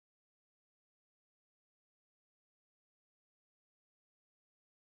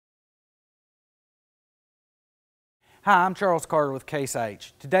Hi, I'm Charles Carter with Case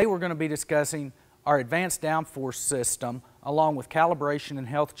H. Today we're going to be discussing our advanced downforce system along with calibration and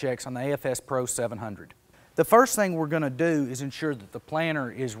health checks on the AFS Pro 700. The first thing we're going to do is ensure that the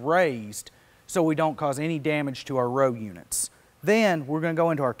planter is raised so we don't cause any damage to our row units. Then we're going to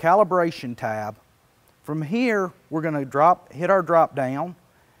go into our calibration tab. From here we're going to hit our drop down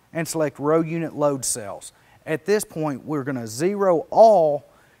and select row unit load cells. At this point we're going to zero all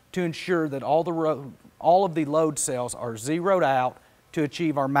to ensure that all of the load cells are zeroed out to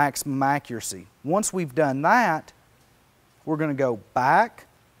achieve our maximum accuracy. Once we've done that, we're going to go back,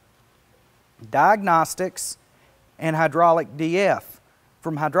 Diagnostics, and Hydraulic DF.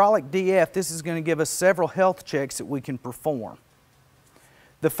 From Hydraulic DF, this is going to give us several health checks that we can perform.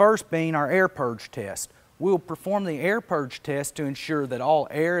 The first being our air purge test. We'll perform the air purge test to ensure that all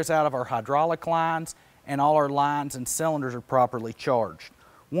air is out of our hydraulic lines and all our lines and cylinders are properly charged.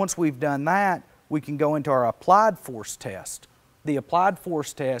 Once we've done that, we can go into our applied force test. The applied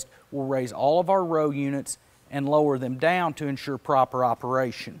force test will raise all of our row units and lower them down to ensure proper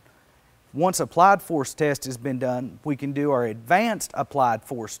operation. Once applied force test has been done, we can do our advanced applied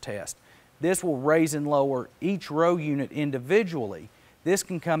force test. This will raise and lower each row unit individually. This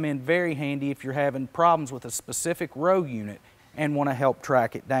can come in very handy if you're having problems with a specific row unit and want to help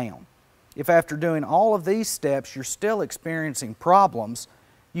track it down. If after doing all of these steps you're still experiencing problems,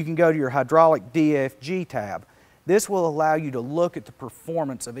 you can go to your Hydraulic DFG tab. This will allow you to look at the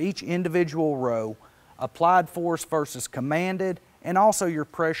performance of each individual row, applied force versus commanded, and also your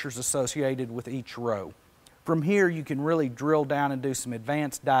pressures associated with each row. From here you can really drill down and do some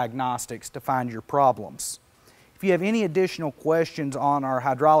advanced diagnostics to find your problems. If you have any additional questions on our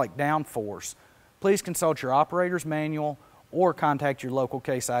hydraulic downforce, please consult your operator's manual or contact your local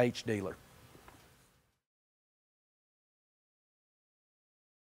Case IH dealer.